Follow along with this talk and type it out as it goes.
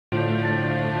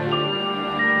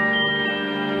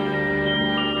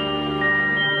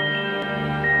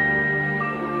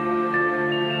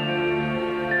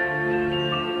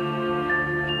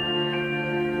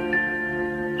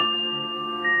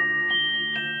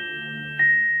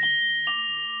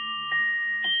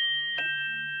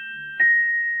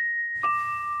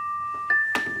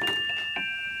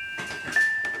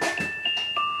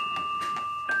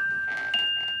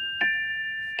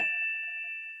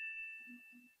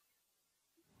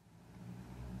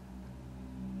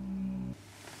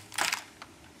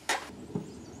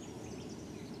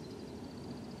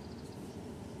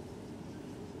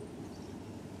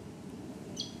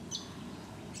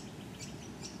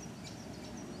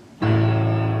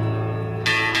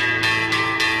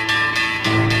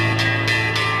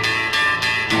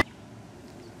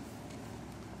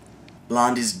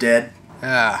Blondie's dead.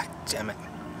 Ah, damn it.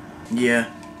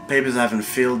 Yeah, Paper's having a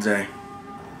field day.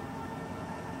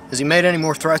 Has he made any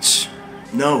more threats?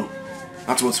 No,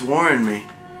 that's what's worrying me.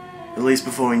 At least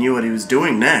before we knew what he was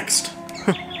doing next.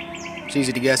 It's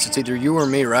easy to guess it's either you or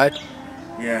me, right?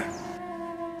 Yeah.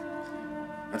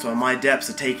 That's why my depths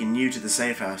are taking you to the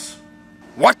safe house.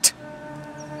 What?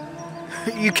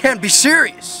 You can't be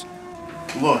serious.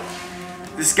 Look,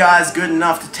 this guy's good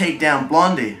enough to take down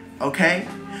Blondie, okay?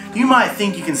 You might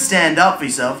think you can stand up for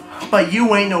yourself, but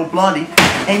you ain't no Blondie,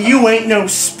 and you ain't no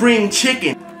spring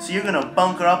chicken. So you're gonna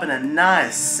bunker up in a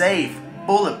nice, safe,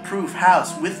 bulletproof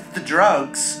house with the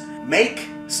drugs, make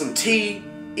some tea,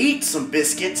 eat some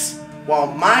biscuits, while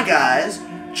my guys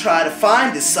try to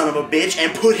find this son of a bitch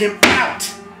and put him out.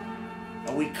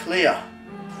 Are we clear?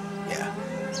 Yeah,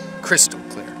 crystal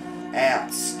clear.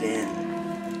 Outstanding.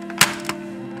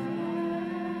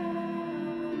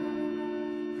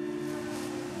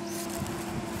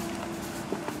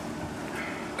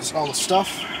 That's all the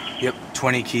stuff? Yep,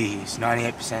 20 keys,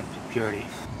 98% purity.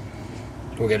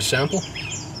 We'll get a sample?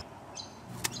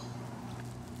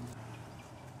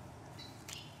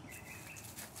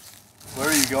 Where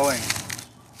are you going?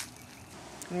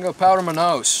 I'm gonna go powder my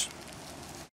nose.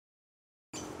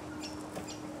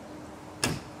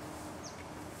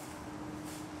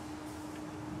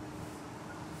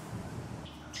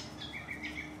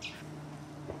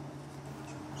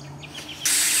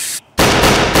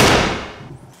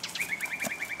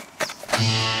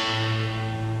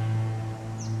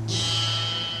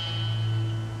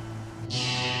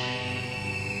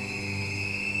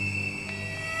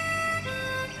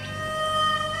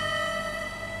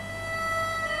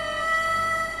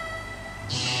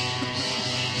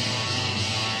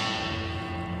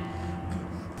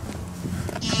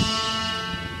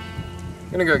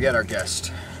 Gonna go get our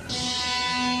guest.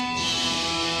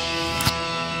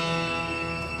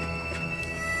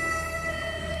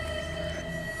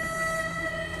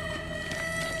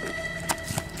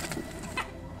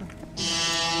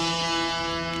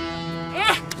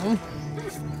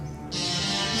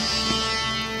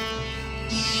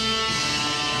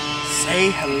 Say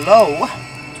hello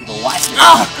to the wife.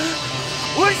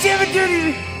 What did she ever do to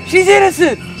you? She's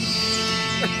innocent!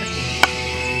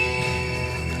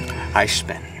 I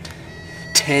spent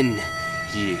 10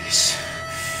 years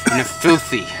in a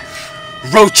filthy,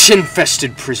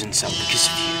 roach-infested prison cell because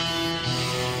of you.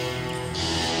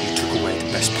 You took away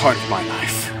the best part of my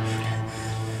life.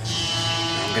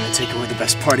 I'm gonna take away the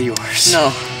best part of yours. No.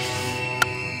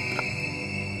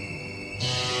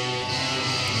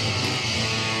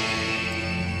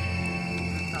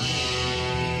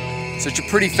 Such a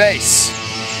pretty face.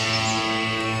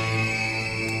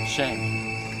 Shame.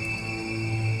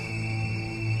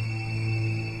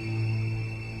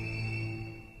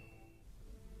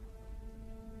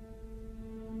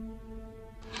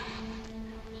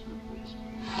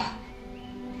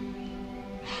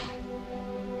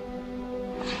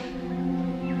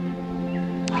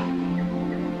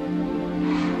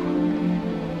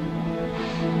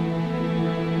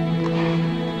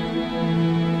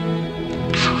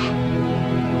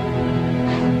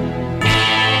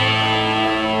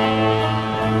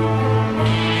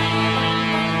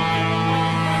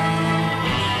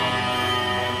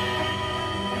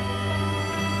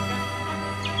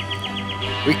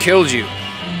 We killed you.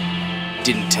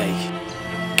 Didn't take.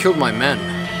 Killed my men.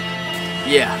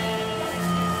 Yeah.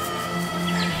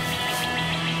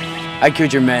 I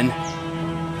killed your men.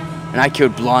 And I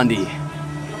killed Blondie.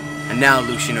 And now,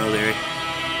 Lucian O'Leary,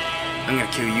 I'm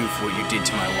gonna kill you for what you did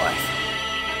to my wife.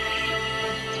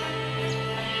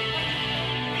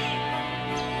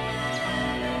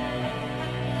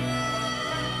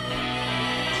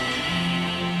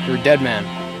 You're a dead man.